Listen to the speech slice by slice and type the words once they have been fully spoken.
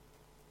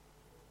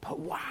But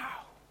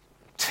wow,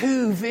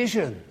 2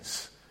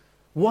 visions,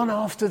 one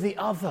after the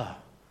other.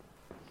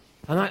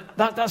 And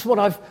that's what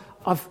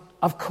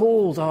I've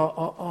called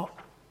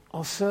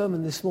our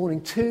sermon this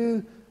morning,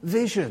 2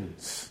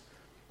 visions.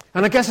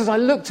 And I guess as I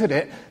looked at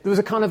it, there was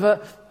a kind of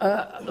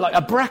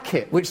a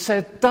bracket which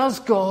said, does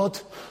God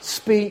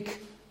speak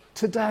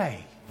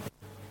today?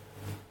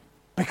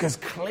 Because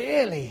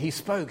clearly he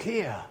spoke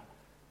here.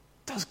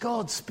 Does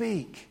God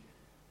speak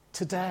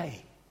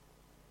today?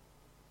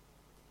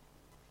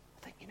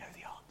 I think you know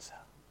the answer,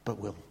 but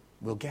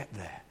we'll get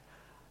there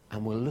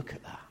and we'll look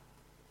at that.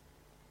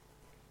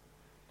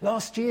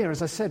 Last year,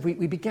 as I said,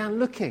 we began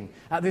looking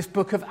at this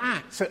book of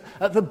Acts,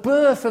 at the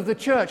birth of the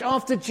church,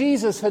 after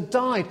Jesus had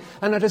died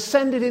and had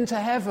ascended into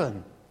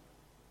heaven.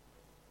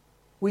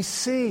 We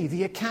see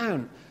the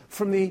account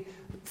from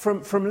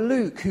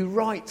Luke, who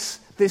writes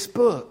this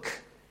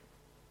book.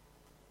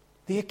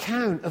 The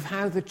account of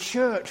how the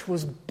church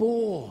was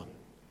born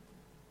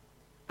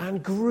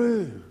and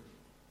grew.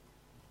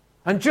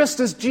 And just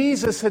as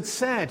Jesus had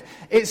said,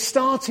 it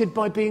started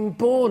by being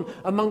born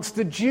amongst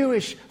the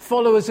Jewish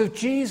followers of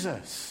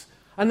Jesus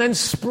and then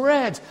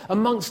spread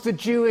amongst the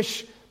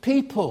Jewish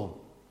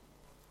people.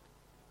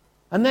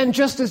 And then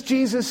just as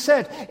Jesus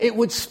said, it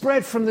would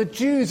spread from the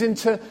Jews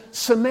into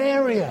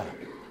Samaria,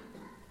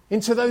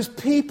 into those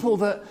people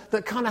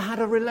that kind of had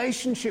a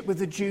relationship with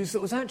the Jews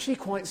that was actually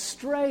quite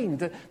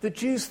strained. The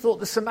Jews thought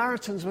the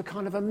Samaritans were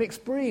kind of a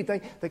mixed breed.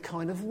 They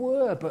kind of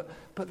were, but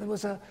there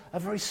was a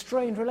very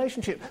strained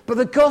relationship. But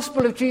the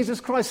gospel of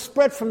Jesus Christ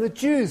spread from the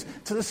Jews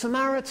to the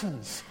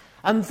Samaritans.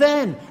 And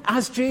then,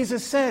 as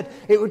Jesus said,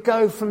 it would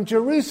go from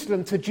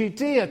Jerusalem to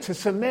Judea to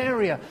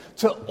Samaria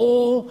to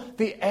all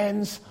the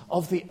ends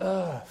of the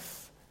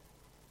earth,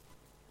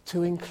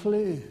 to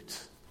include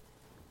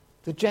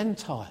the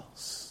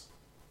Gentiles.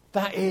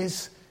 That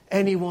is,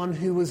 anyone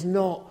who was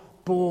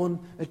not born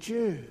a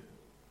Jew.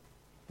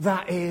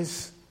 That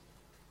is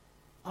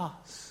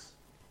us.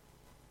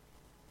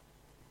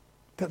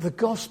 That the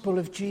gospel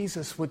of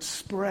Jesus would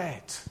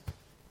spread.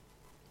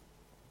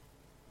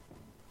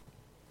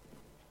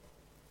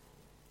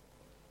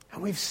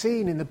 And we've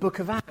seen in the book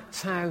of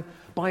Acts how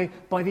by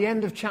the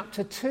end of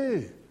chapter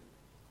 2,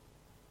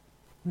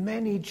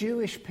 many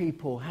Jewish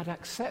people had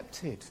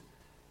accepted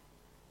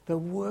the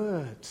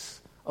words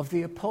of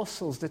the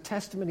apostles, the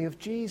testimony of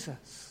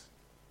Jesus.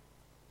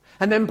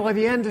 And then by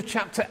the end of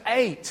chapter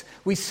 8,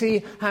 we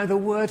see how the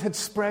word had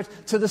spread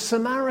to the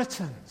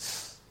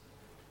Samaritans.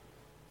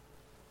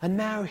 And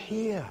now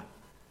here,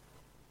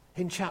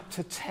 in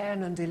chapter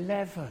 10 and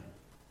 11,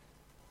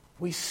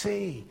 we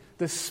see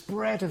the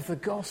spread of the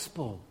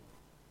gospel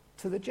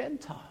to the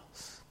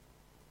Gentiles.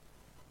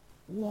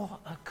 What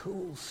a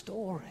cool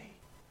story.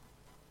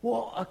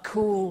 What a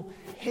cool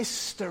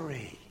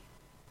history.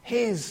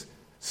 His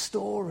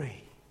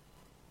story.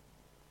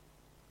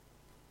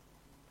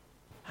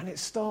 And it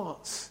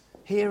starts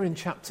here in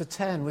chapter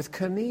 10 with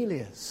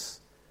Cornelius.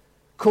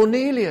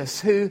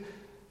 Cornelius, who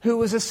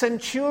was a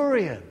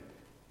centurion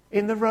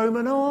in the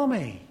Roman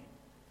army.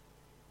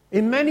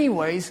 In many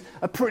ways,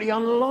 a pretty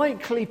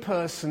unlikely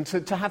person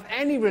to have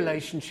any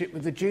relationship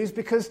with the Jews,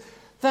 because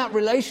that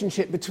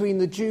relationship between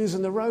the Jews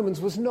and the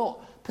Romans was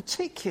not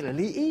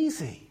particularly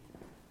easy.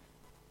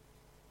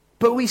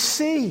 But we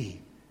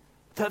see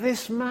that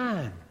this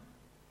man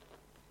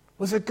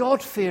was a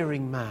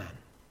God-fearing man.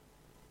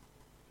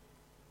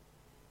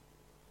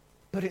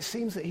 But it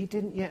seems that he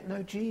didn't yet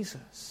know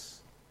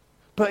Jesus.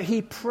 But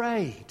he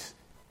prayed.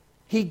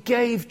 He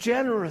gave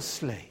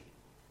generously.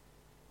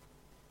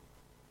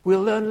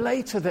 We'll learn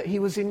later that he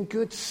was in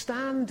good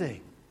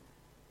standing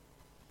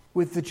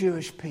with the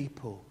Jewish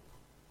people.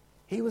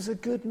 He was a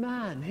good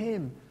man,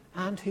 him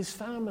and his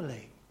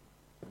family.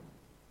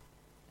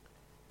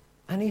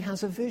 And he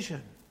has a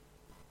vision.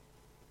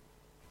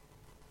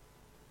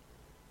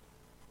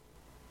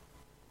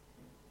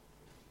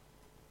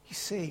 You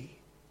see,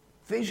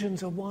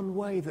 visions are one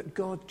way that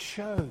God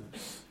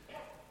chose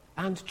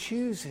and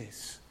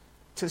chooses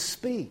to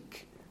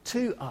speak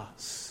to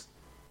us.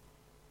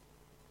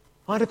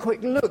 I had a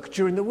quick look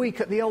during the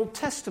week at the Old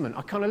Testament.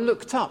 I kind of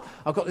looked up.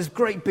 I've got this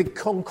great big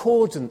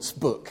concordance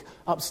book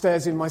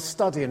upstairs in my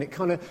study, and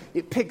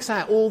it picks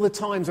out all the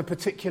times a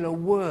particular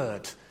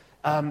word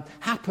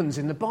happens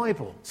in the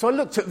Bible. So I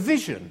looked at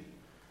vision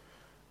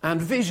and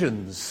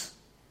visions,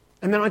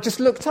 and then I just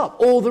looked up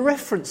all the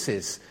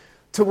references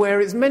to where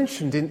it's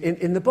mentioned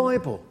in the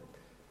Bible.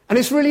 And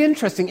it's really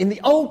interesting. In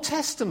the Old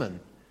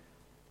Testament,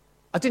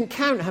 I didn't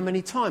count how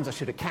many times. I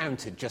should have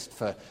counted just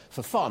for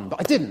fun, but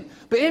I didn't.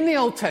 But in the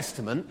Old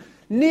Testament,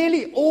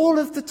 nearly all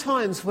of the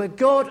times where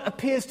God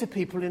appears to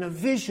people in a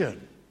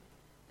vision,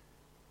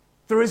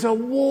 there is a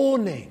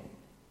warning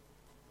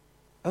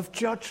of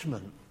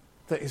judgment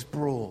that is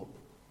brought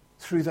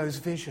through those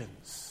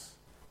visions.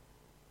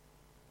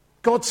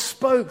 God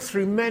spoke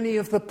through many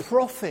of the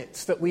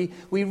prophets that we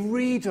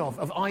read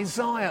of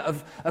Isaiah,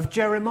 of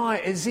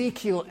Jeremiah,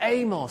 Ezekiel,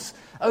 Amos,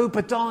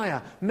 Obadiah,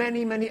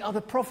 many, many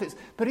other prophets.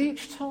 But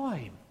each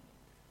time,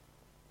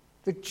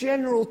 the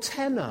general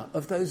tenor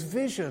of those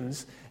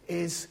visions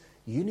is,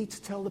 you need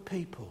to tell the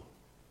people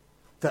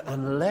that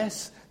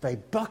unless they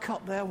buck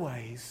up their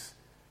ways,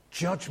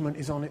 judgment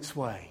is on its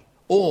way.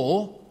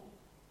 Or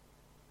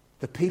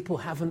the people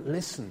haven't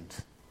listened.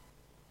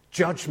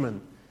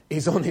 Judgment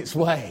is on its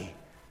way.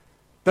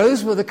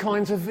 Those were the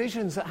kinds of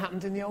visions that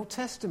happened in the Old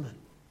Testament.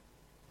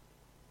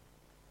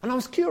 And I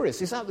was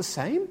curious, is that the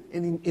same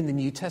in the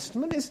New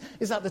Testament?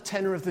 Is that the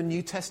tenor of the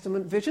New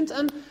Testament visions?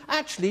 And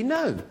actually,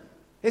 no,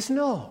 it's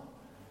not.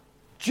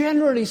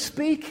 Generally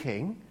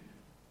speaking,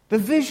 the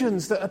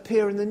visions that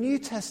appear in the New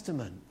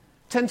Testament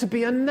tend to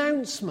be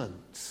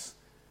announcements.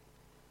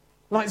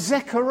 Like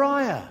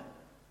Zechariah,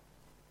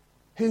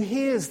 who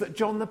hears that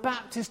John the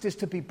Baptist is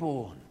to be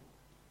born.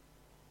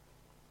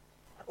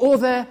 Or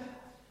their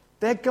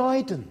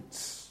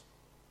guidance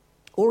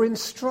or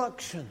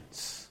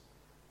instructions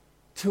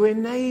to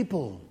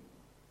enable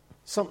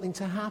something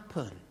to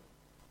happen.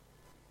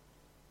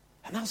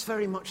 And that's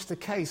very much the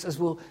case, as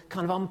we'll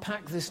kind of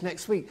unpack this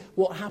next week.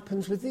 What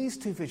happens with these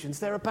two visions?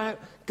 They're about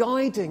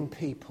guiding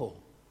people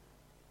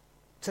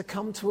to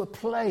come to a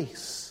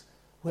place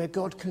where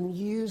God can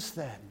use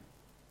them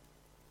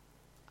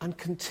and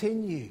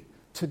continue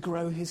to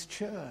grow his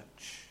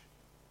church.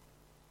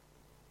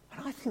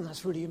 And I think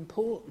that's really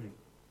important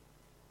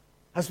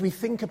as we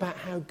think about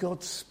how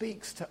God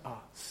speaks to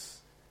us,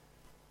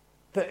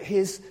 that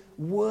his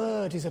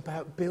word is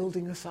about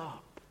building us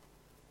up.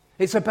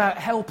 It's about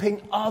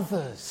helping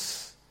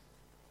others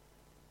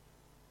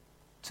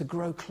to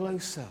grow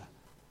closer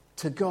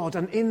to God.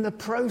 And in the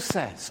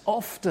process,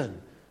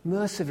 often,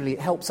 mercifully, it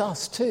helps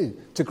us too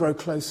to grow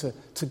closer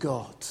to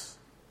God.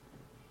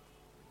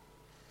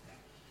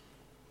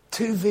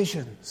 Two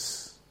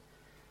visions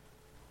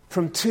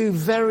from two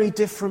very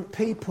different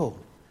people.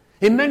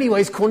 In many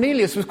ways,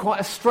 Cornelius was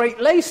quite a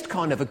straight-laced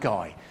kind of a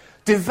guy.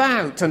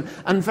 Devout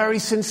and very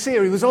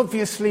sincere. He was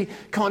obviously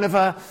kind of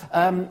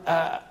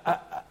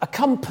a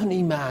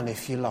company man,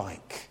 if you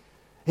like.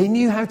 He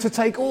knew how to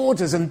take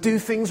orders and do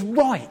things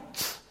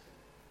right.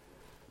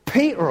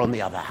 Peter, on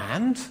the other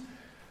hand,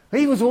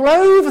 he was all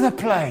over the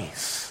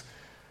place.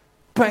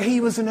 But he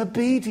was an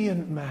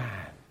obedient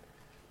man.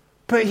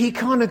 But he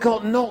kind of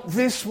got knocked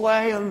this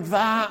way and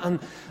that,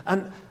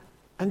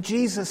 and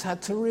Jesus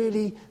had to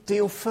really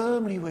deal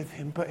firmly with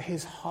him. But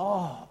his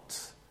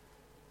heart's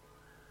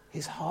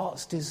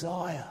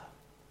desire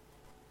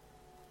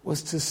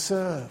was to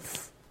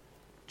serve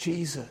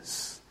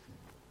Jesus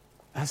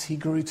as he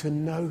grew to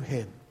know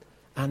him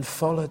and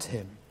followed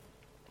him.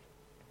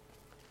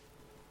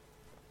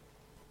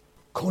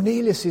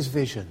 Cornelius'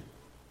 vision,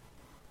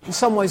 in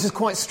some ways, is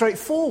quite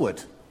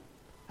straightforward.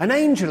 An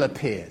angel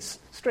appears.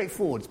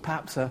 Straightforward is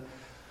perhaps a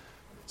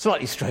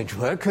slightly strange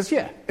word, because,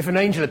 if an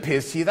angel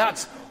appears to you,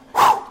 that's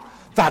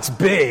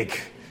big.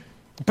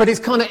 But it's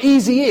kind of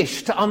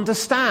easy-ish to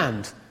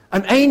understand.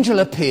 An angel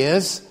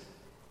appears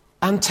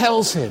and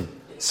tells him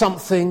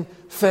something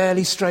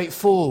fairly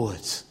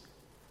straightforward.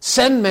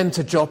 Send men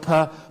to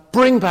Joppa,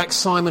 bring back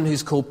Simon,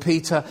 who's called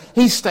Peter.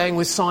 He's staying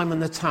with Simon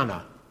the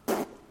tanner.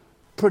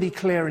 Pretty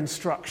clear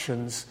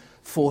instructions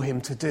for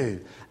him to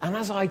do. And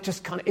as I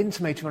just kind of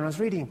intimated when I was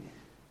reading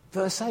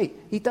verse 8,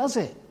 he does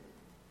it.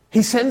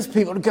 He sends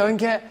people to go and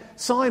get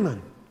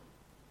Simon,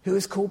 who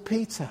is called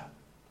Peter.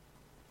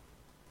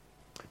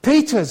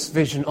 Peter's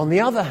vision, on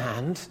the other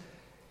hand,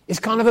 is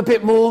kind of a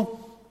bit more,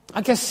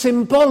 I guess,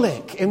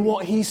 symbolic in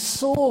what he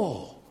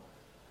saw.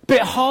 A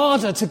bit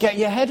harder to get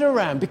your head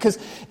around, because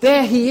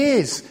there he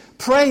is,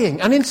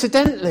 praying. And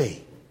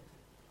incidentally,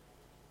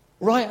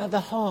 right at the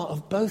heart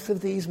of both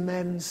of these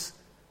men's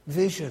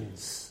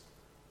visions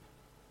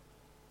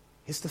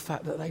is the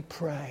fact that they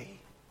pray,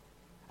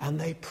 and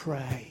they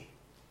pray,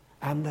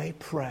 and they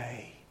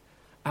pray,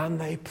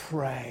 and they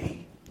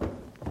pray.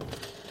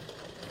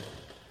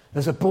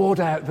 There's a board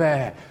out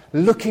there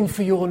looking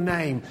for your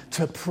name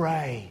to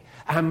pray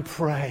and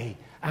pray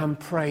and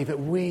pray, that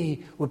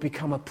we would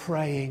become a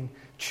praying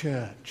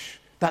church.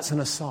 That's an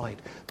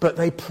aside. But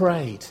they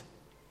prayed.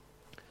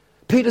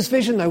 Peter's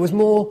vision, though, was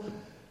more,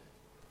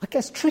 I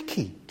guess,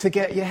 tricky to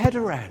get your head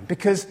around,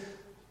 because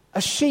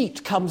a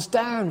sheet comes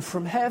down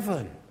from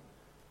heaven.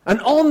 And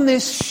on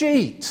this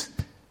sheet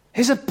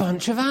is a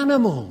bunch of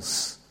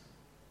animals.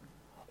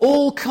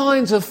 All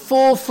kinds of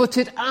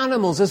four-footed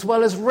animals, as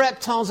well as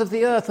reptiles of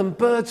the earth and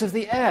birds of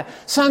the air.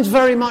 Sounds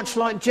very much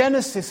like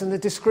Genesis and the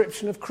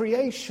description of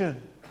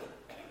creation.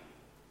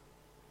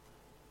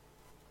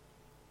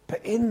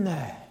 But in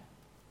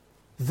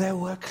there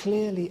were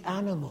clearly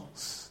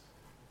animals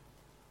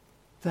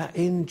that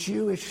in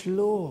Jewish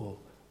law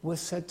were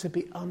said to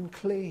be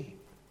unclean,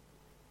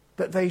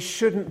 that they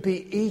shouldn't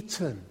be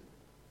eaten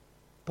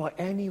by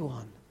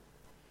anyone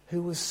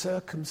who was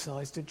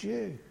circumcised a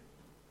Jew.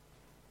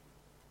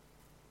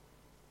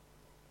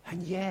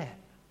 And yet,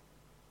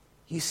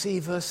 you see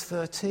verse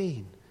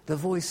 13, the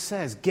voice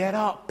says, "Get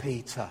up,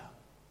 Peter,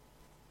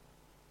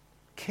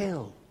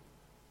 kill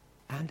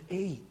and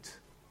eat."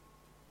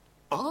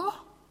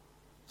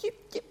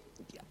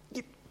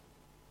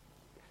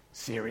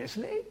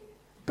 Seriously?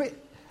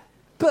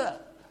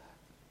 But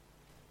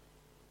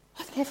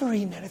I've never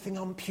eaten anything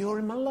impure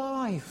in my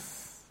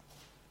life.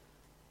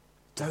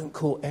 Don't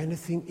call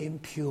anything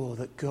impure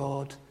that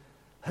God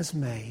has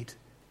made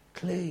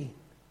clean.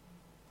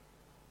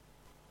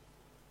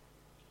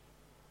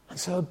 And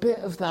so a bit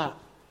of that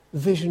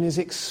vision is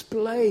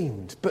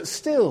explained, but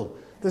still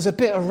there's a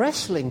bit of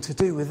wrestling to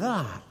do with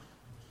that.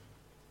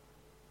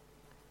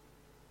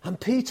 And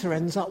Peter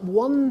ends up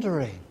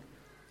wondering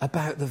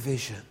about the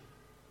vision.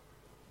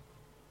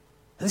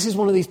 And this is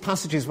one of these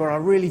passages where I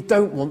really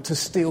don't want to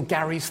steal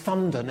Gary's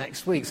thunder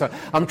next week, so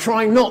I'm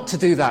trying not to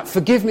do that.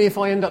 Forgive me if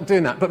I end up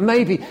doing that, but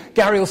maybe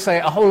Gary will say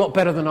it a whole lot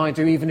better than I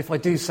do, even if I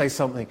do say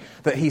something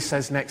that he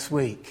says next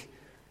week.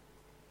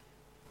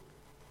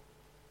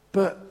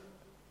 But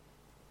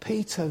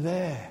Peter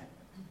there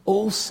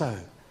also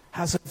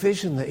has a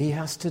vision that he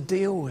has to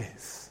deal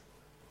with.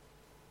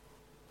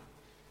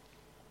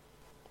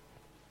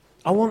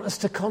 I want us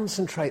to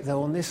concentrate,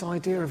 though, on this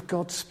idea of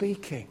God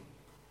speaking.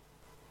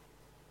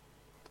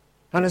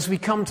 And as we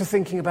come to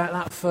thinking about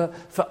that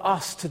for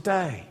us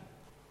today,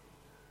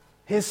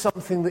 here's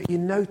something that you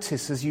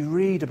notice as you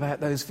read about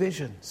those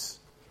visions.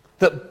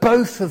 That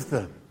both of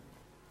them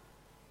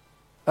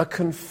are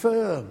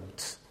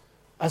confirmed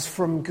as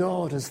from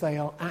God as they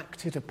are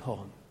acted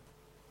upon.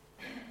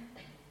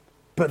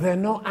 But they're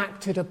not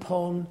acted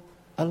upon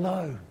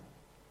alone.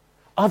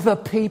 Other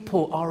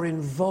people are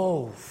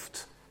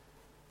involved.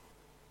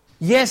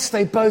 Yes,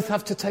 they both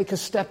have to take a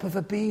step of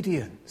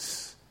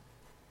obedience.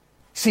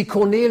 See,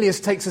 Cornelius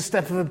takes a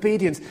step of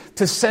obedience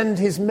to send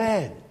his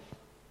men.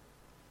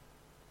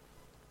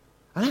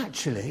 And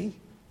actually,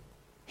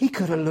 he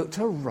could have looked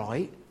a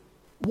right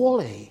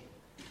wally,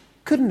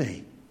 couldn't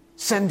he?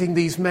 Sending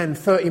these men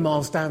 30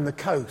 miles down the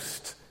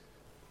coast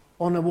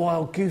on a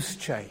wild goose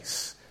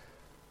chase.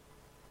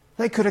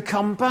 They could have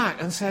come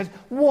back and said,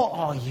 "What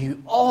are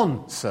you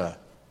on, sir?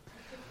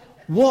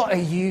 What are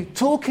you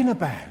talking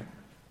about?"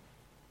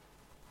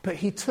 But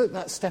he took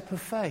that step of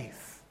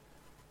faith.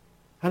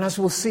 And as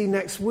we'll see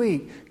next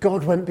week,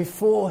 God went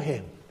before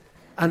him.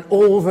 And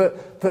all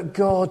that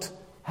God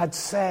had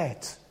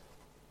said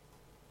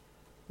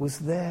was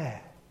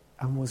there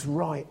and was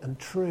right and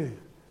true.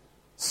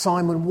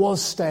 Simon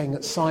was staying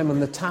at Simon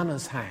the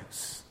tanner's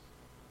house.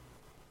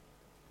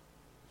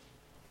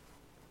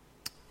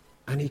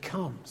 And he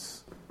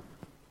comes.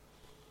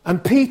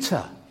 And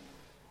Peter,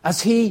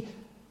 as he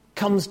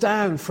comes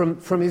down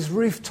from his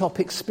rooftop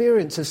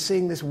experience of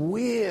seeing this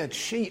weird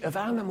sheet of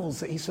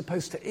animals that he's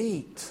supposed to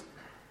eat,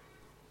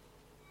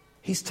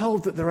 he's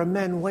told that there are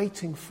men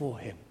waiting for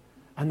him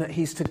and that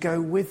he's to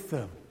go with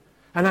them.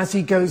 And as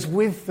he goes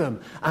with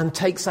them and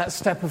takes that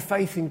step of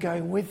faith in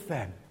going with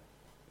them,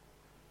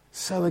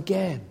 so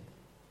again,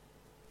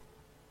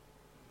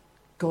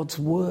 God's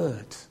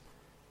word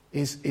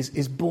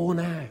is borne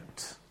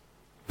out.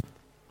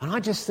 And I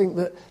just think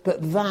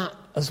that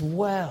as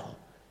well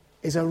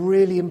is a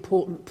really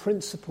important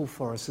principle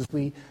for us as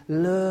we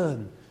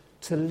learn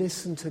to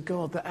listen to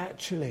God, that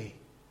actually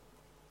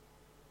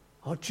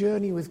our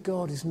journey with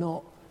God is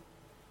not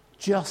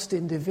just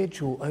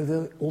individual,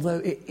 although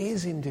it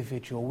is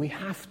individual. We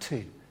have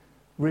to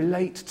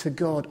relate to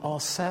God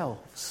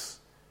ourselves.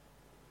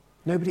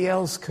 Nobody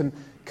else can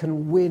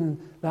win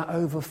that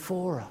over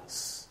for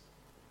us.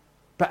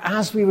 But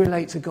as we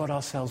relate to God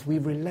ourselves, we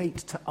relate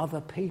to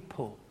other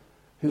people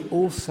who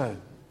also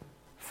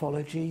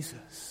follow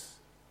Jesus.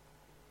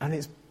 And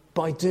it's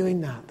by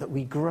doing that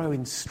we grow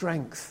in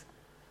strength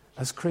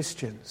as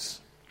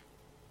Christians.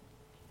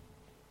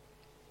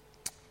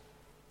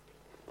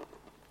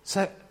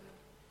 So,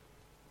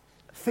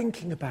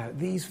 thinking about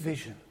these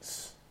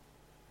visions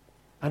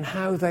and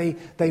how they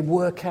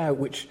work out,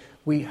 which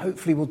we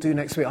hopefully will do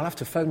next week. I'll have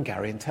to phone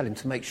Gary and tell him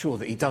to make sure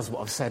that he does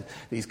what I've said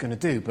that he's going to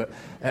do, but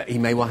he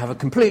may well have a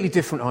completely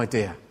different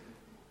idea.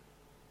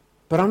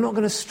 But I'm not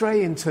going to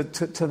stray into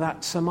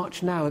that so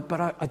much now, but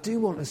I do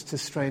want us to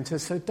stray into,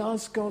 so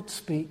does God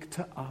speak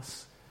to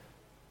us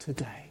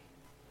today?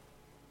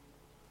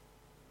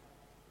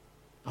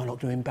 I'm not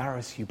going to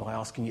embarrass you by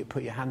asking you to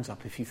put your hands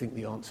up if you think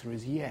the answer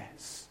is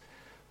yes.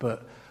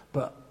 But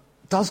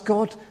does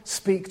God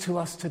speak to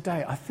us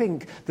today? I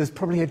think there's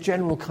probably a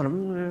general kind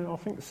of, I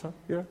think so,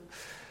 yeah.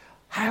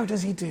 How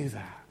does he do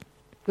that?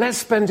 Let's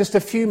spend just a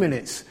few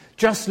minutes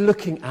just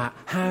looking at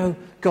how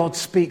God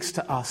speaks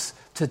to us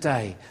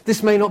today.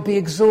 This may not be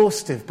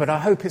exhaustive, but I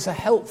hope it's a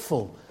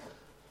helpful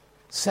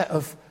set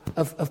of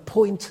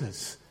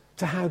pointers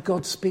to how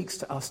God speaks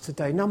to us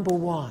today. Number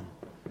one,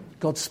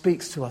 God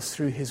speaks to us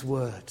through his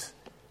word,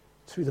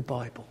 through the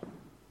Bible.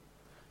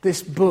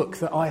 This book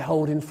that I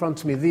hold in front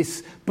of me,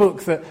 this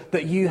book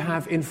that you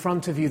have in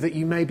front of you, that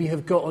you maybe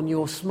have got on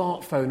your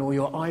smartphone or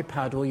your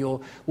iPad or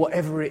your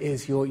whatever it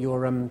is,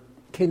 your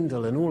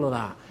Kindle and all of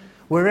that.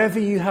 Wherever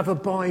you have a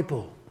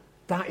Bible,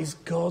 that is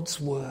God's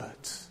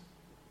word.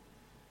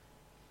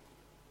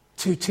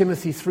 2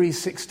 Timothy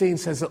 3:16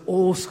 says that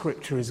all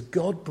scripture is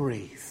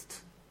God-breathed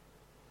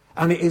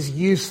and it is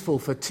useful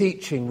for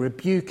teaching,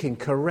 rebuking,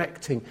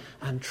 correcting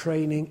and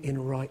training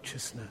in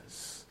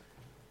righteousness.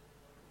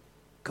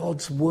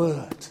 God's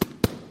word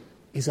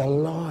is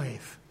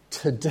alive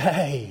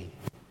today.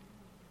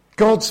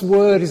 God's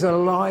word is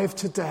alive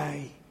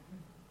today.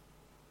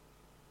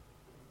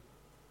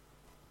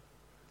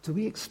 Do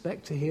we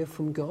expect to hear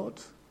from God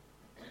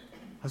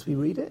as we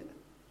read it?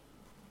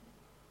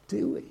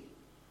 Do we?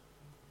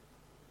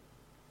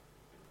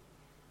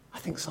 I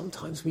think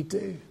sometimes we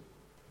do.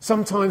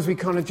 Sometimes we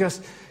kind of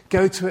just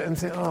go to it and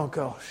think, oh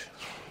gosh,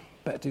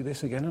 better do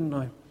this again, haven't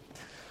I?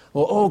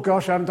 Or, oh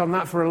gosh, I haven't done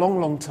that for a long,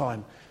 long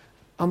time.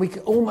 And we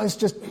almost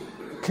just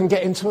can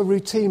get into a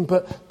routine,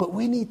 but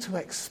we need to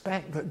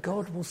expect that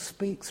God will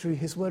speak through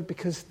his word,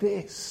 because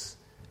this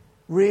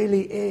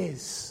really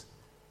is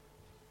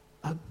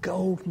a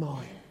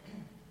goldmine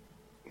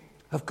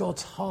of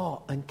God's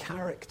heart and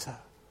character,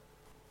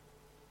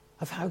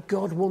 of how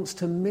God wants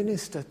to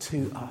minister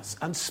to us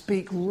and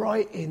speak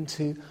right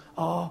into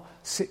our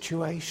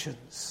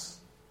situations.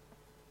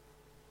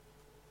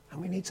 And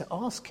we need to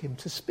ask him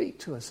to speak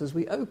to us as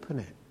we open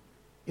it,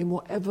 in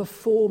whatever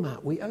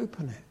format we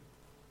open it.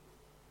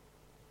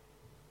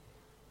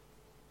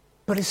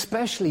 But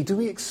especially, do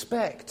we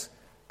expect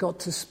God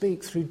to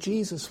speak through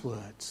Jesus'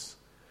 words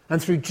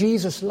and through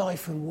Jesus'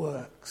 life and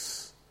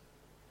works?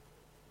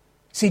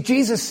 See,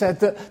 Jesus said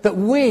that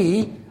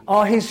we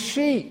are his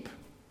sheep,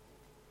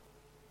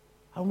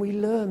 and we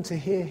learn to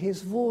hear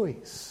his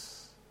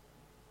voice.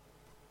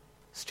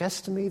 It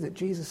suggests to me that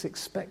Jesus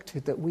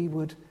expected that we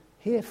would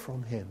hear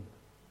from him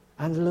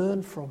and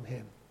learn from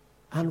him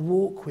and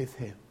walk with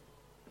him.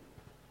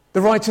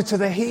 The writer to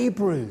the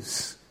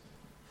Hebrews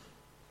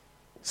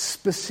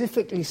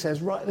specifically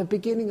says right at the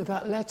beginning of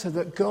that letter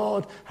that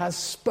God has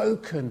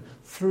spoken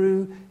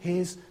through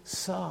his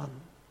Son.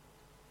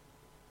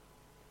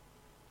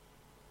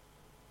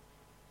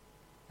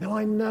 Now,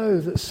 I know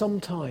that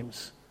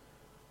sometimes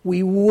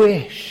we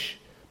wish,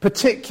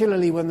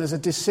 particularly when there's a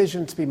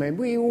decision to be made,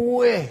 we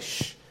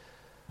wish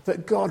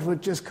that God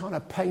would just kind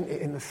of paint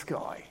it in the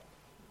sky.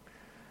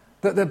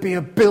 That there'd be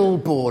a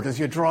billboard as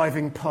you're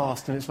driving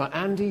past and it's like,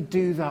 Andy,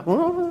 do that.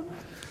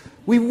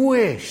 We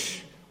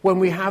wish, when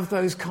we have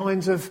those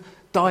kinds of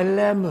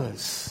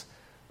dilemmas,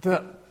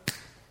 that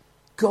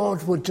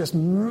God would just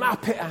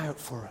map it out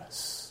for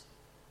us.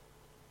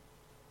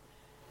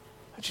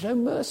 But you know,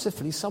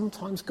 mercifully,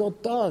 sometimes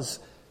God does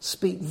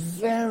speak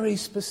very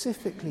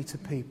specifically to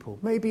people.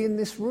 Maybe in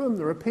this room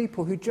there are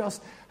people who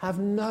just have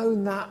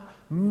known that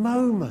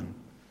moment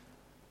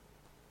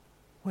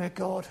where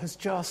God has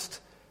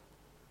just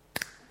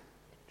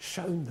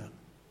shown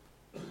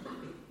them.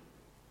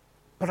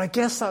 But I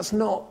guess that's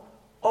not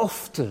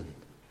often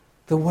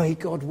the way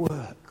God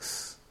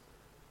works.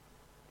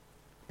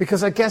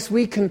 Because I guess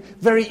we can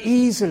very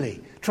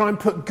easily try and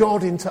put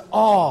God into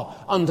our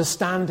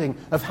understanding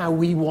of how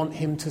we want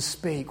him to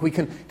speak. We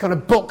can kind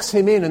of box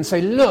him in and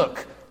say,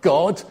 look,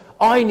 God,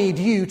 I need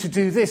you to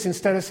do this,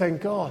 instead of saying,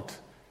 God,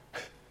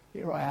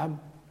 here I am.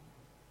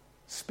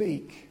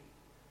 Speak.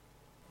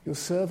 Your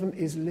servant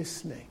is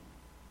listening.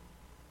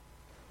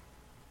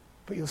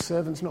 But your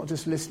servant's not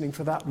just listening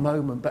for that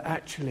moment, but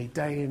actually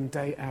day in,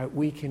 day out,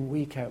 week in,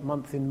 week out,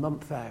 month in,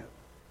 month out.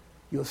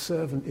 Your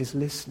servant is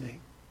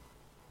listening.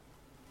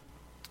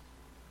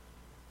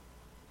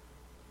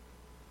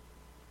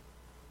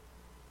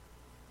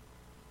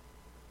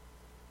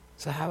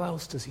 So how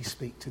else does he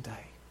speak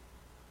today?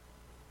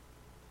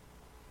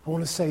 I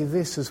want to say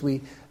this as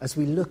we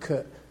look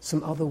at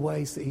some other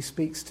ways that he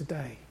speaks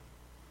today.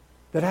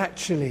 That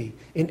actually,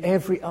 in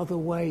every other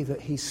way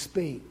that he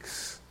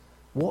speaks,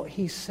 what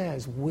he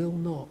says will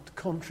not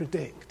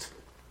contradict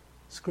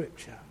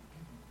Scripture.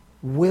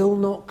 Will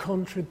not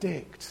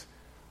contradict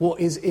what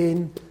is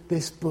in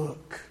this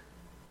book.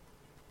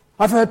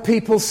 I've heard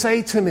people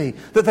say to me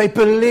that they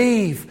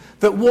believe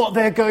that what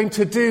they're going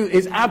to do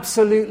is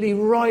absolutely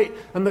right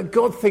and that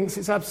God thinks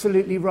it's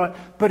absolutely right,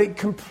 but it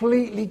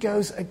completely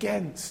goes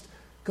against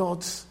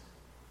God's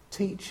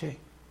teaching.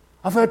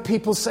 I've heard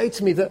people say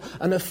to me that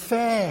an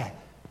affair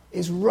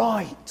is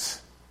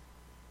right,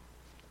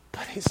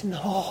 but it's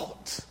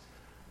not.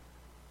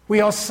 We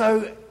are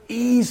so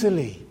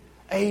easily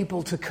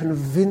able to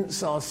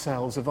convince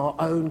ourselves of our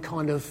own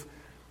kind of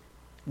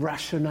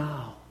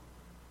rationale.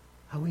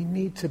 And we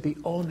need to be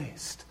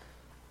honest,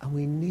 and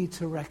we need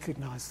to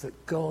recognize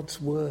that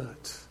God's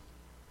word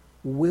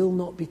will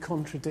not be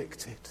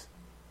contradicted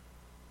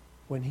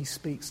when he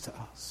speaks to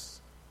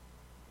us.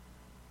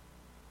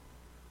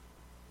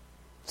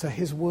 So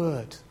his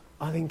word,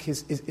 I think,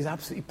 is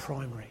absolutely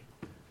primary.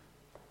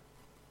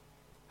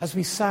 As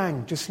we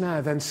sang just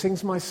now, then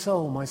sings my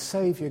soul, my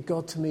Saviour,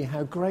 God to me,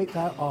 how great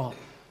thou art.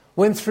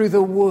 When through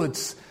the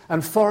woods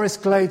and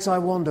forest glades I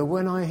wander,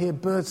 when I hear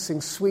birds sing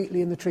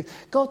sweetly in the trees.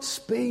 God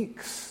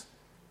speaks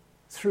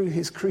through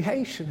his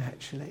creation,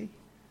 actually.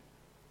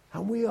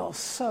 And we are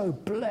so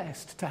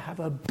blessed to have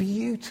a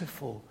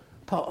beautiful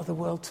part of the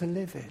world to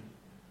live in.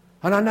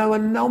 And I know a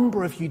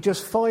number of you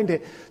just find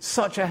it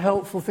such a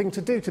helpful thing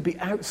to do, to be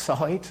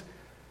outside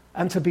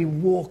and to be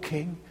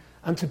walking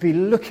and to be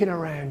looking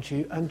around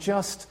you and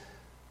just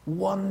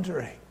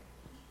wondering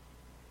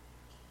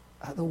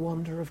at the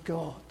wonder of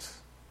God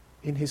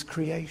in his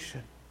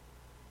creation.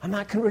 And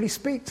that can really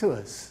speak to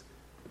us.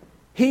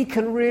 He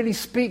can really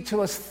speak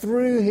to us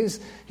through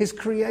his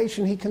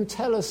creation. He can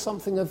tell us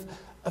something of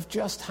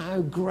just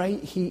how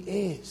great he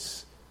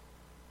is.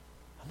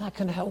 And That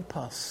can help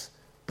us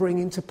bring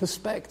into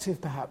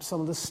perspective perhaps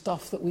some of the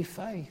stuff that we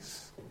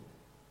face.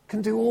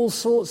 Can do all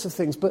sorts of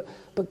things, but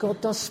God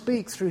does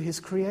speak through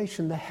his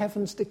creation. The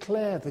heavens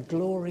declare the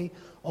glory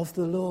of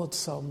the Lord,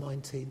 Psalm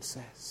 19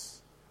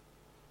 says.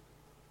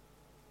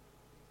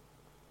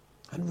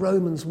 And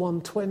Romans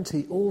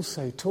 1:20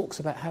 also talks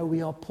about how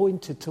we are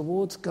pointed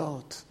towards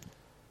God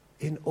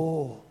in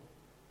awe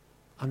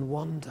and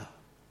wonder.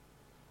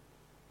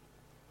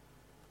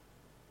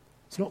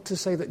 It's not to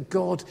say that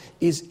God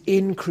is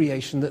in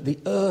creation, that the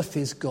earth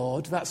is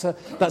God. That's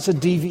a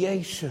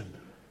deviation.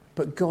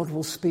 But God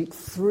will speak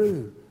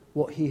through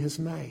what he has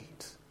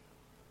made.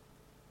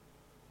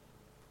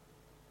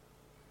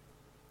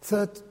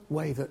 Third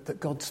way that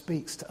God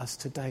speaks to us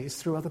today is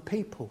through other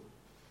people.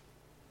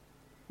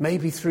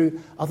 Maybe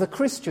through other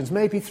Christians,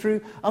 maybe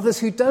through others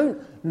who don't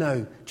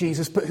know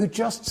Jesus, but who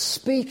just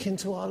speak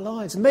into our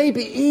lives.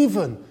 Maybe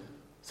even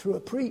through a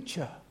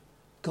preacher.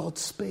 God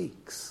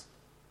speaks.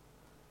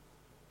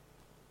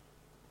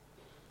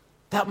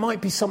 That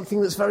might be something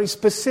that's very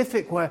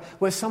specific,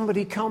 where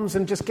somebody comes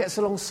and just gets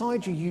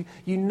alongside you.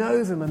 You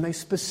know them and they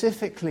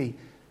specifically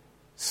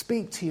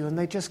speak to you, and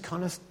they just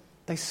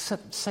they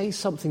say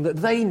something that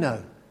they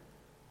know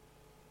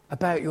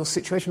about your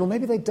situation, or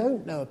maybe they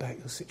don't know about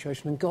your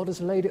situation and God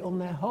has laid it on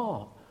their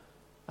heart.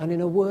 And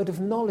in a word of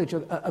knowledge,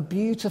 a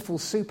beautiful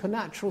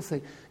supernatural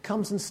thing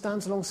comes and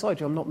stands alongside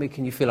you. I'm not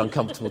making you feel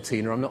uncomfortable,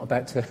 Tina. I'm not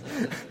about to.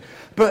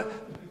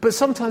 But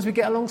sometimes we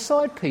get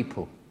alongside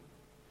people.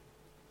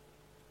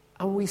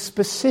 And we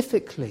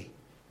specifically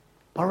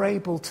are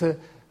able to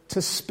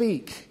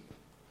speak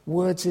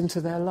words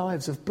into their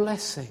lives of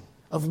blessing,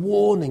 of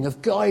warning,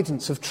 of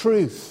guidance, of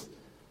truth.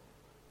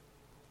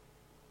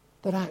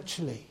 That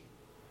actually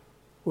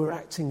we're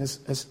acting as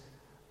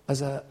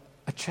a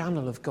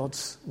channel of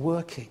God's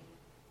working.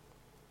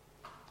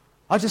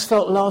 I just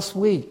felt last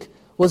week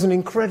was an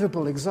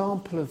incredible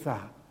example of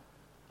that.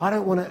 I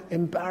don't want to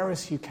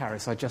embarrass you,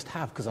 Caris. I just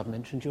have because I've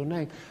mentioned your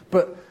name.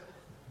 But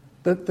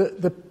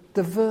the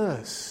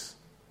verse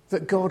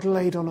that God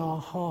laid on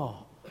our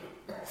heart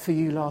for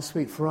you last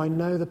week, for I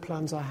know the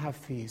plans I have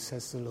for you,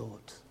 says the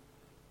Lord.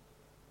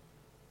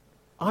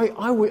 I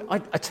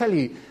tell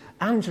you,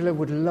 Angela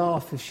would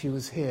laugh if she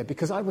was here,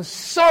 because I was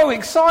so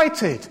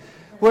excited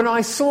when I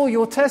saw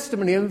your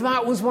testimony, and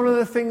that was one of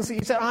the things that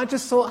you said. I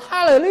just thought,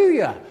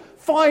 hallelujah,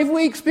 5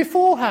 weeks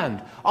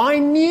beforehand, I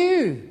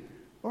knew.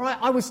 All right,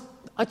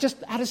 I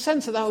just had a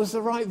sense that was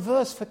the right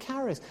verse for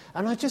Caris,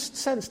 and I just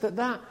sensed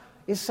that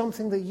is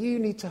something that you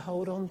need to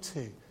hold on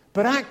to.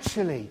 But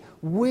actually,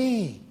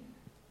 we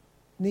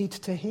need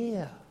to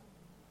hear.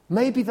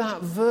 Maybe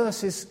that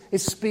verse is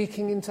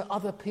speaking into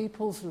other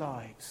people's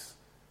lives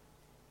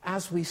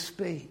as we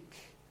speak.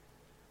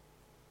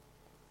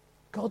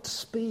 God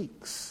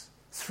speaks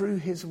through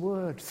his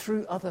word,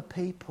 through other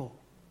people,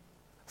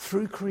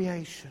 through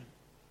creation.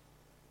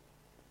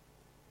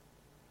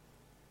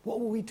 What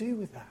will we do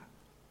with that?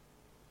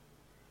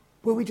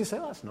 Will we just say,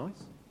 oh, that's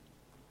nice,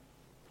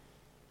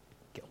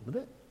 get on with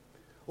it?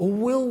 Or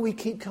will we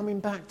keep coming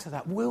back to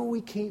that? Will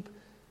we keep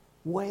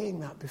weighing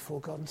that before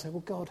God and say,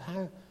 well, God,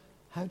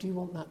 how do you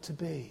want that to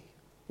be?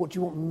 What do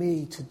you want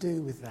me to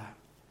do with that?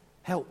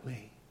 Help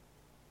me.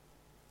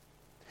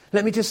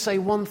 Let me just say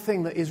one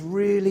thing that is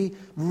really,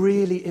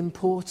 really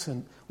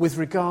important with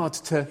regard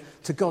to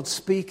God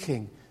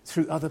speaking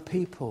through other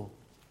people.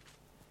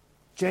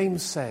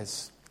 James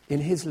says in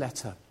his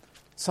letter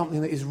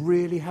something that is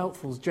really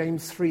helpful.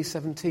 James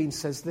 3:17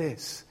 says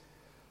this: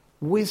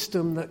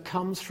 wisdom that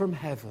comes from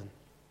heaven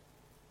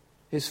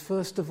is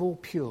first of all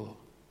pure,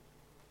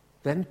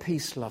 then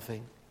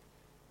peace-loving,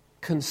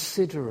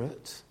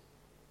 considerate,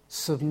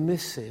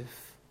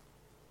 submissive,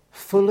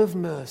 full of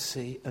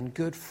mercy and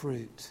good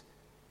fruit,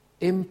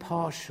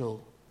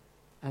 impartial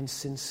and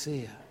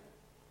sincere.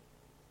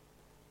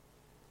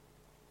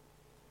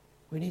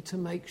 We need to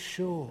make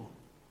sure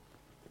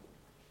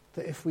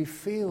that if we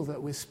feel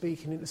that we're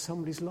speaking into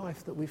somebody's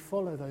life, that we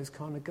follow those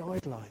kind of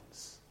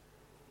guidelines,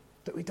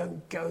 that we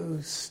don't go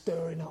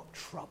stirring up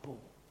trouble,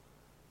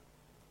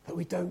 that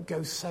we don't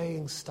go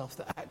saying stuff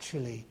that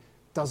actually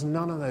does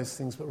none of those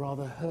things but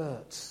rather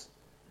hurts.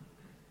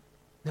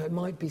 Now, it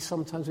might be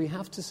sometimes we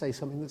have to say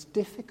something that's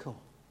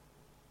difficult,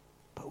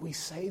 but we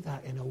say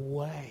that in a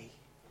way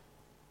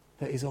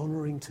that is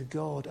honouring to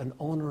God and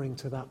honouring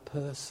to that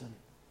person.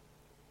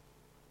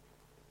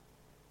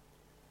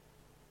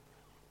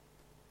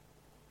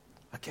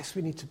 I guess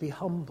we need to be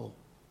humble.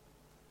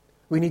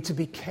 We need to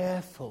be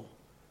careful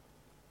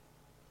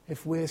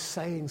if we're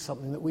saying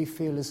something that we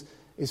feel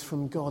is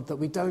from God, that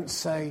we don't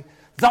say,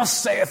 thus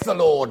saith the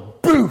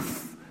Lord,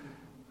 boof!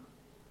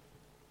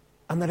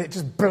 And then it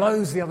just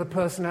blows the other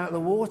person out of the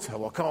water.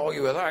 Well, I can't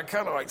argue with that,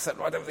 can I? Except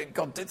I don't think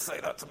God did say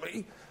that to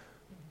me.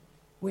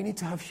 We need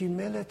to have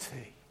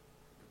humility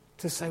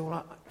to say,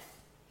 well,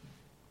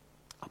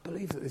 I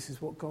believe that this is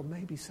what God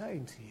may be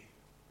saying to you.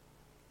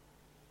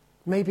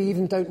 Maybe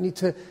even don't need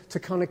to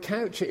kind of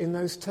couch it in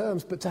those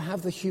terms, but to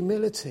have the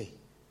humility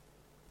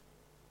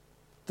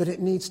that it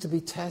needs to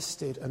be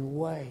tested and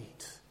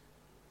weighed.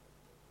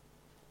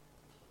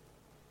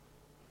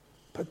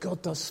 But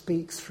God does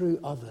speak through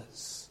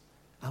others.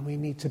 And we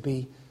need to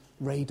be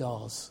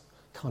radars,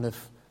 kind of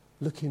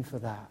looking for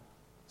that,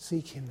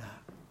 seeking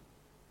that.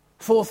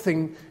 Fourth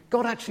thing,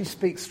 God actually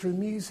speaks through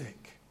music.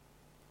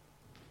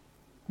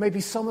 Maybe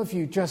some of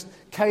you just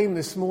came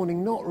this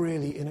morning not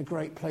really in a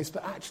great place,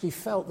 but actually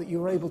felt that you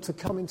were able to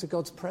come into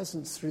God's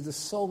presence through the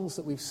songs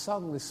that we've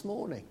sung this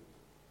morning.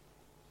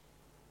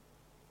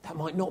 That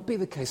might not be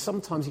the case.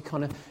 Sometimes you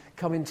kind of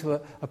come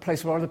into a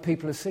place where other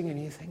people are singing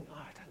and you think, oh,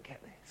 I don't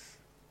get this.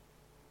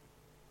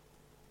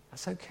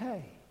 That's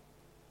okay.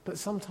 But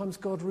sometimes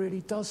God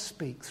really does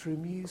speak through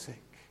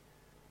music.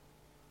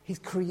 He's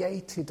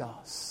created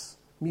us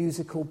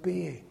musical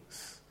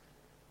beings.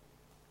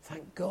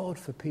 Thank God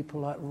for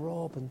people like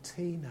Rob and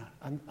Tina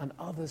and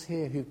others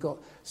here who've got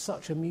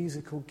such a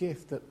musical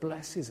gift that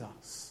blesses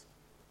us.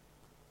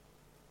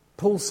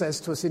 Paul says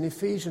to us in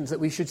Ephesians that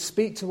we should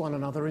speak to one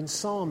another in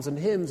psalms and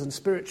hymns and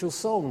spiritual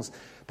songs.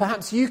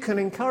 Perhaps you can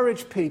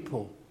encourage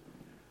people.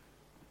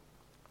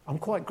 I'm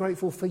quite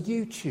grateful for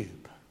YouTube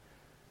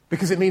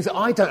because it means that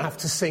I don't have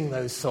to sing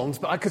those songs,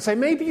 but I could say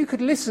maybe you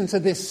could listen to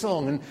this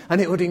song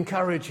and it would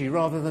encourage you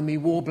rather than me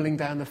warbling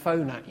down the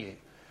phone at you.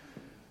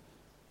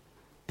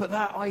 But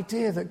that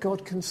idea that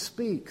God can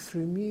speak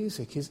through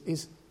music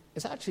is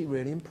actually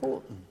really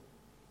important.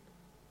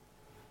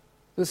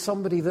 There's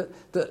somebody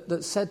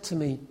that said to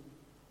me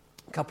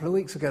a couple of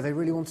weeks ago they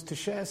really wanted to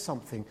share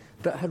something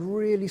that had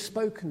really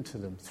spoken to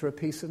them through a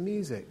piece of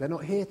music. They're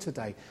not here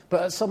today,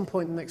 but at some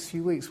point in the next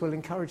few weeks we'll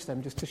encourage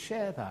them just to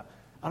share that.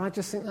 And I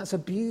just think that's a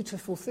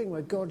beautiful thing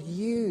where God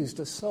used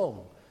a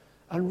song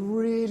and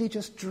really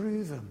just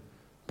drew them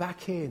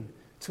back in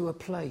to a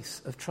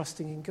place of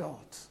trusting in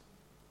God.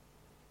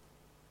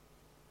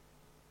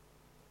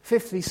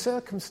 Fifthly,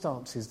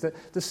 circumstances.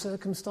 The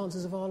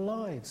circumstances of our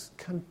lives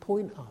can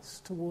point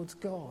us towards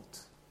God.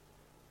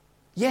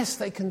 Yes,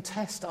 they can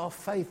test our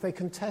faith. They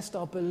can test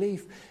our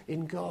belief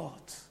in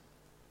God.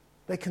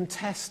 They can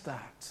test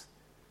that.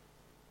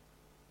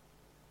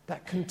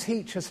 That can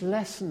teach us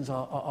lessons,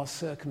 our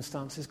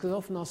circumstances, because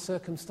often our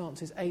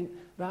circumstances ain't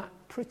that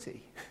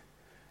pretty.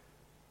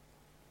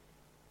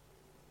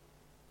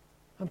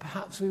 And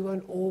perhaps we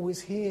won't always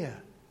hear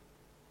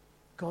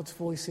God's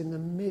voice in the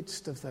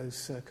midst of those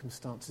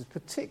circumstances,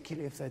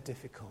 particularly if they're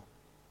difficult.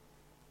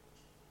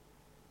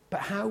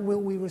 But how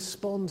will we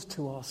respond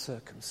to our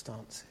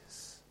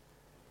circumstances?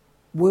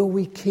 Will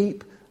we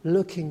keep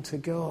looking to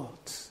God,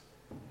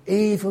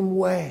 even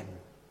when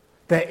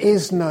there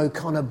is no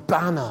kind of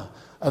banner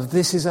of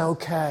this is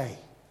okay,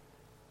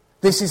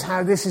 this is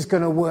how this is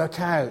going to work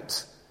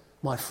out,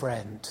 my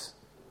friend?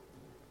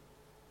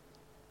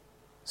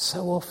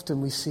 So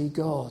often we see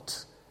God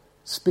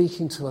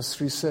speaking to us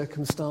through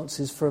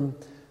circumstances from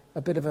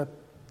a bit of a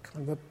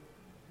kind of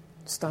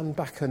a stand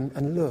back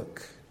and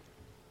look.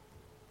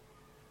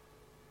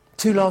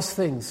 Two last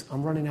things.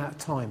 I'm running out of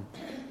time.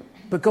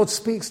 But God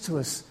speaks to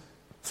us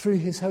through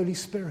his Holy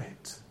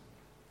Spirit.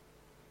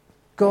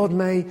 God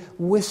may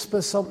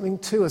whisper something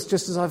to us,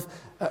 just as I've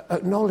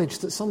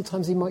acknowledged that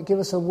sometimes he might give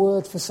us a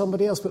word for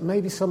somebody else, but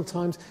maybe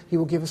sometimes he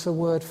will give us a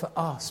word for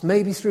us.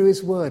 Maybe through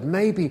his word,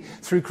 maybe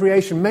through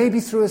creation, maybe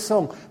through a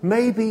song,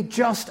 maybe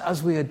just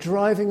as we are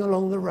driving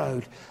along the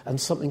road and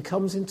something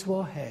comes into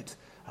our head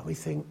and we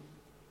think,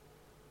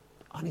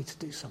 I need to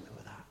do something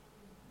with that.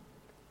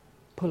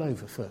 Pull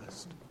over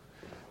first.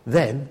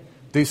 Then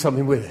do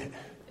something with it.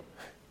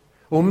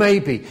 Or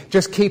maybe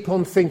just keep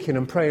on thinking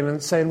and praying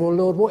and saying, well,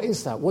 Lord, what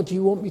is that? What do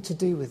you want me to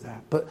do with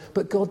that?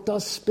 But God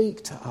does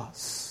speak to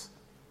us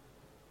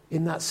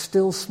in that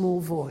still small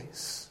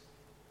voice.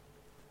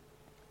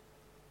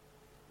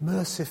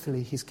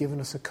 Mercifully, he's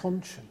given us a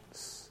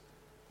conscience.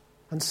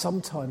 And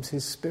sometimes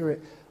his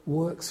Spirit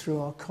works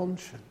through our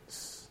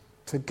conscience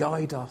to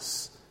guide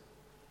us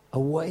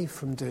away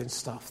from doing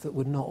stuff that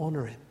would not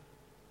honour him.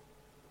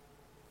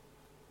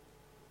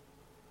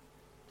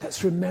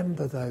 Let's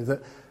remember, though,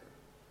 that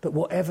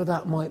whatever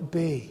that might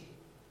be,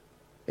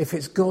 if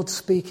it's God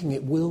speaking,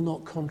 it will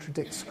not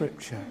contradict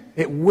Scripture.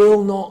 It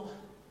will not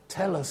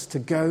tell us to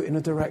go in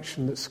a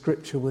direction that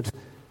Scripture would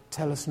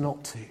tell us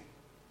not to.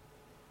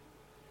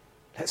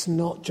 Let's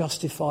not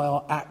justify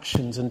our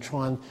actions and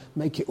try and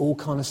make it all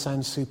kind of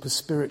sound super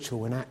spiritual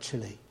when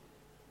actually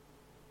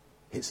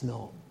it's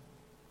not.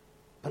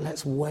 But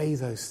let's weigh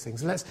those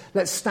things.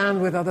 Let's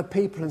stand with other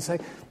people and say,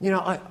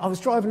 I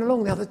was driving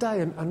along the other day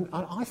and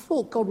I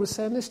thought God was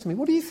saying this to me.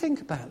 What do you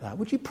think about that?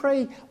 Would you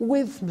pray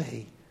with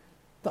me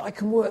that I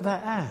can work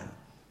that out?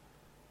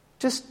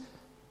 Just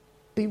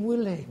be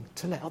willing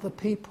to let other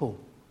people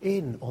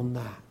in on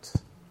that.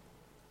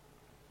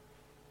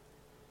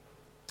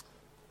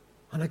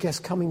 And I guess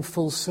coming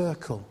full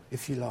circle,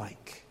 if you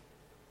like,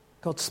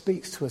 God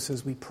speaks to us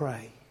as we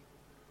pray.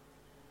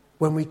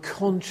 When we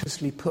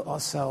consciously put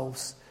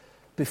ourselves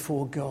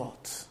before God.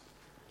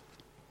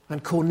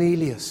 And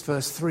Cornelius,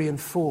 verse 3 and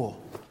 4,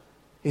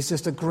 is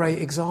just a great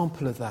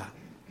example of that.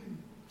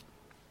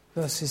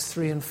 Verses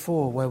 3 and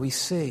 4, where we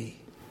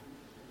see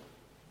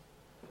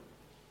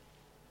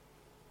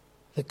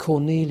that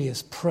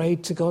Cornelius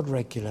prayed to God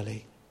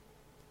regularly.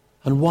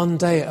 And one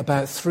day at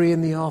about 3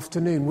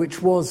 PM,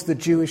 which was the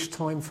Jewish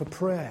time for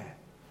prayer,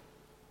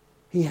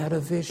 he had a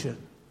vision.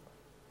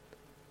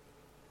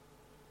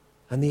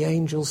 And the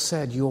angel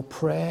said, "Your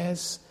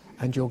prayers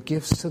and your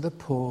gifts to the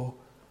poor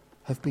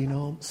have been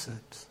answered."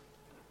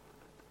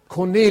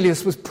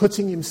 Cornelius was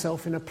putting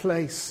himself in a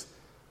place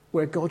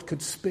where God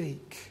could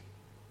speak.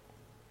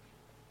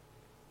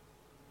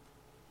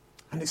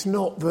 And it's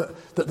not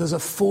that there's a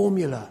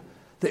formula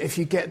that if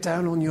you get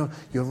down on your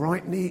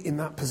right knee in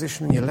that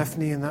position and your left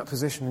knee in that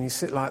position and you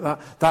sit like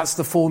that, that's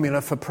the formula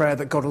for prayer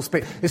that God will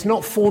speak. It's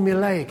not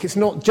formulaic. It's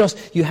not just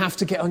you have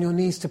to get on your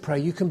knees to pray.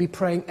 You can be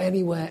praying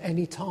anywhere,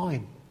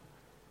 anytime.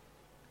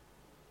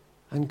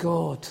 And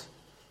God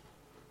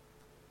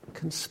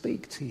can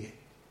speak to you.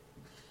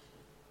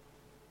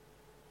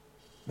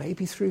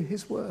 Maybe through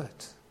his word.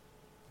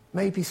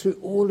 Maybe through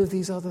all of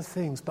these other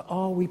things. But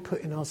are we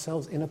putting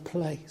ourselves in a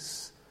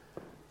place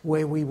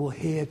where we will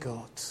hear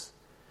God?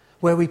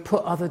 Where we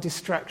put other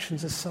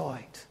distractions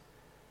aside?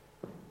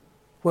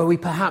 Where we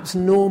perhaps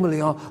normally,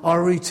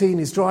 our routine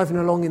is driving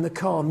along in the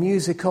car,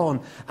 music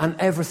on, and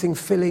everything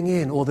filling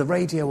in, or the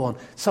radio on.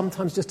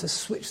 Sometimes just to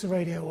switch the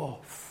radio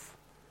off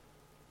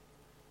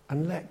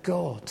and let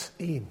God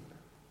in.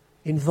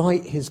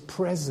 Invite his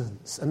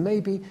presence. And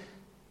maybe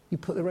you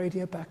put the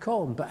radio back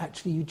on, but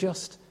actually you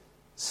just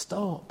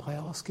start by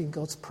asking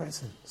God's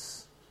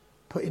presence,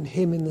 putting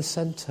him in the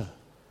centre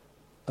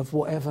of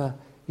whatever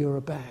you're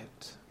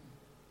about.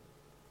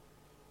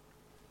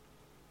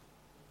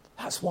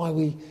 That's why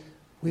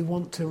we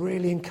want to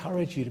really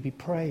encourage you to be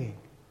praying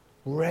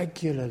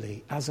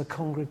regularly as a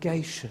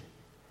congregation.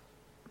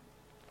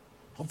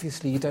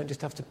 Obviously, you don't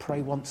just have to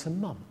pray once a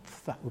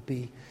month. That would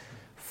be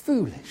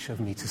foolish of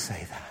me to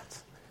say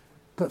that.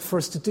 But for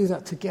us to do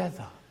that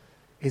together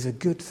is a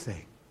good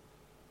thing.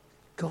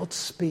 God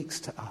speaks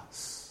to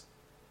us.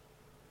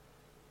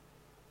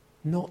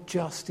 Not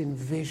just in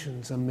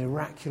visions and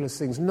miraculous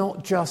things,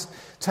 not just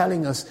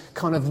telling us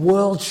kind of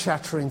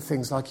world-shattering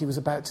things like he was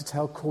about to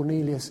tell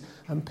Cornelius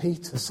and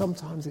Peter.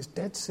 Sometimes it's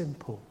dead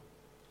simple.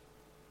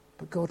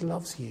 But God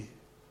loves you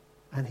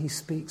and he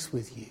speaks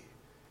with you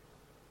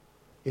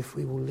if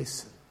we will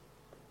listen.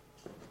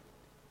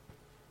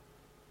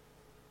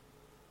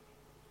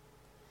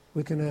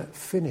 We're going to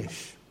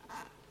finish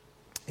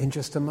in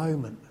just a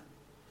moment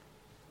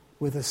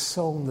with a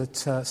song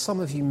that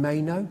some of you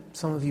may know,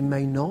 some of you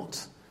may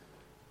not.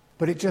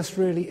 But it just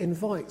really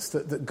invites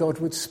that God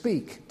would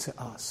speak to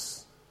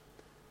us.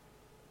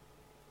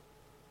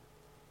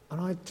 And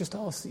I just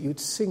ask that you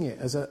would sing it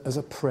as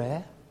a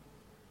prayer,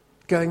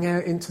 going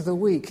out into the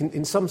week.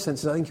 In some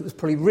senses, I think it was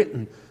probably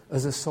written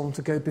as a song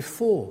to go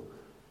before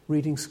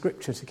reading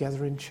Scripture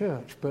together in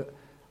church. But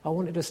I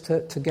wanted us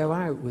to go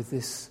out with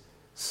this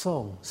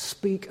song,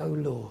 "Speak, O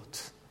Lord,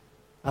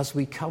 as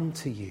we come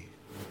to you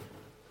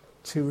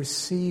to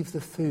receive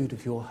the food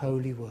of your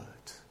holy word."